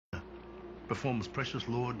performs Precious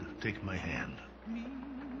Lord, Take My Hand.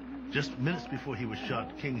 Just minutes before he was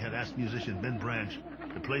shot, King had asked musician Ben Branch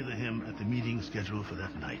to play the hymn at the meeting scheduled for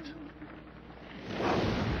that night.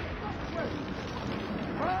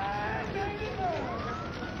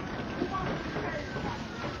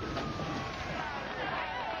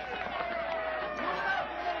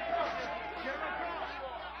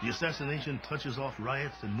 The assassination touches off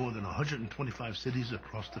riots in more than 125 cities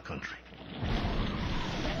across the country.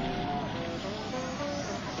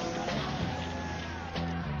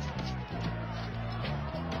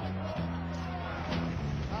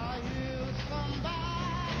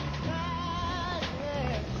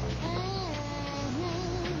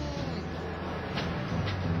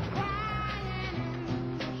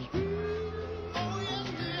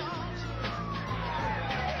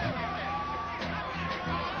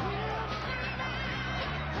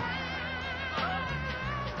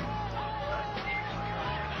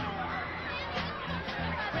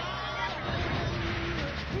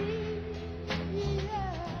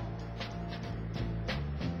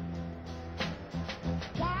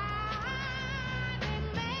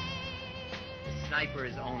 Sniper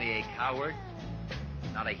is only a coward,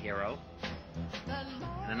 not a hero.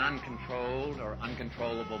 And an uncontrolled or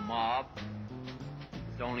uncontrollable mob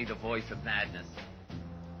is only the voice of madness,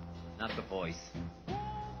 not the voice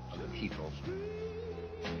of the people.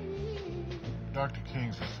 Dr.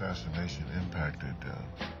 King's assassination impacted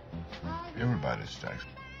everybody's stacks.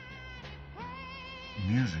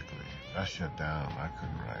 Musically, I shut down. I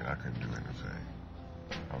couldn't write. I couldn't do anything.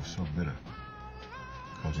 I was so bitter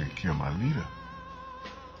because he killed my leader.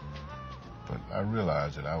 But I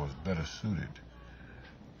realized that I was better suited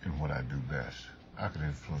in what I do best. I could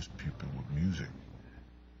influence people with music.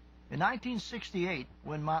 In 1968,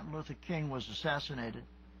 when Martin Luther King was assassinated,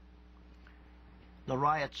 the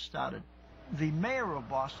riots started. The mayor of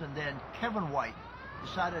Boston, then Kevin White,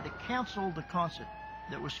 decided to cancel the concert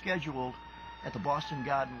that was scheduled at the Boston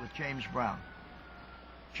Garden with James Brown.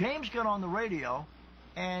 James got on the radio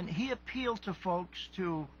and he appealed to folks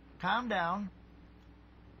to calm down,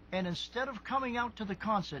 and instead of coming out to the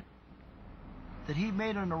concert, that he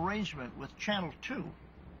made an arrangement with Channel 2,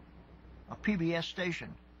 a PBS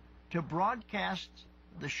station, to broadcast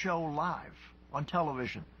the show live on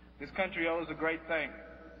television. This country owes a great thanks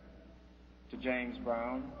to James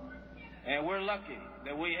Brown, and we're lucky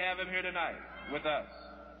that we have him here tonight with us.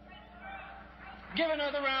 Give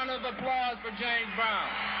another round of applause for James Brown.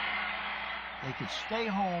 They could stay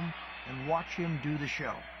home and watch him do the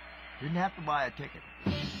show. Didn't have to buy a ticket.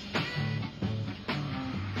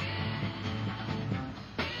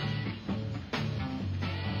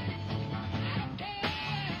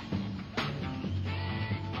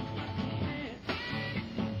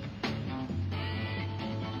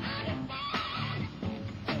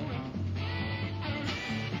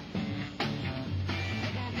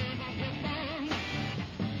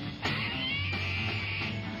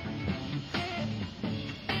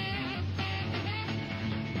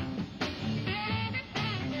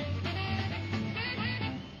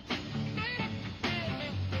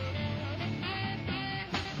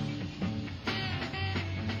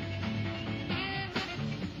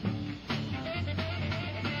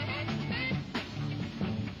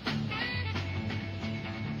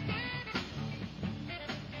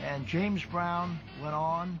 And James Brown went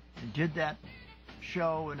on and did that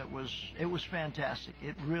show, and it was fantastic.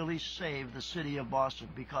 It really saved the city of Boston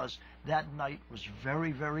because that night was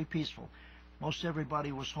very, very peaceful. Most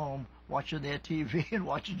everybody was home watching their TV and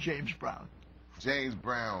watching James Brown. James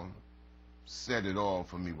Brown said it all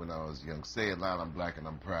for me when I was young. Say it loud, I'm black and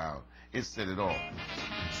I'm proud. It said it all.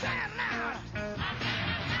 Say it loud.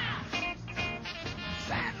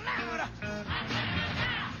 Say it loud.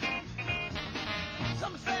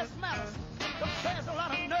 Some says malice, some says a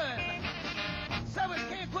lot of nerve. So we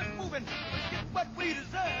can't quit moving, get what we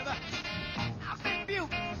deserve. I've been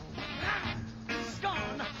buked,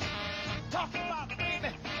 scorned, talked about,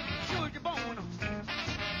 baby, sure you're born.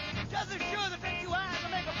 Just as sure that take you eyes to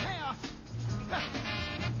make a pair.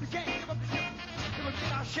 We can't give up the ship till we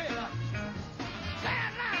get our share. Say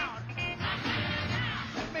it loud.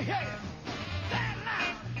 Let me hear you. Say it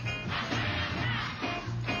loud.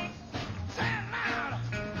 Say it loud.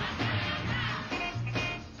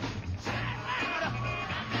 Say it loud.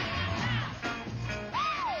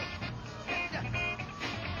 Hey! Get down.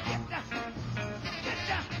 Get down. Get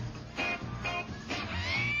down.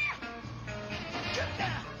 Get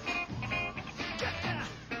down. Get down.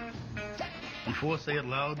 Before Say It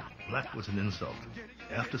Loud, black was an insult.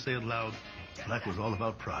 After Say It Loud, black was all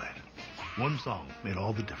about pride. One song made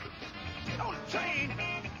all the difference. Get on the train.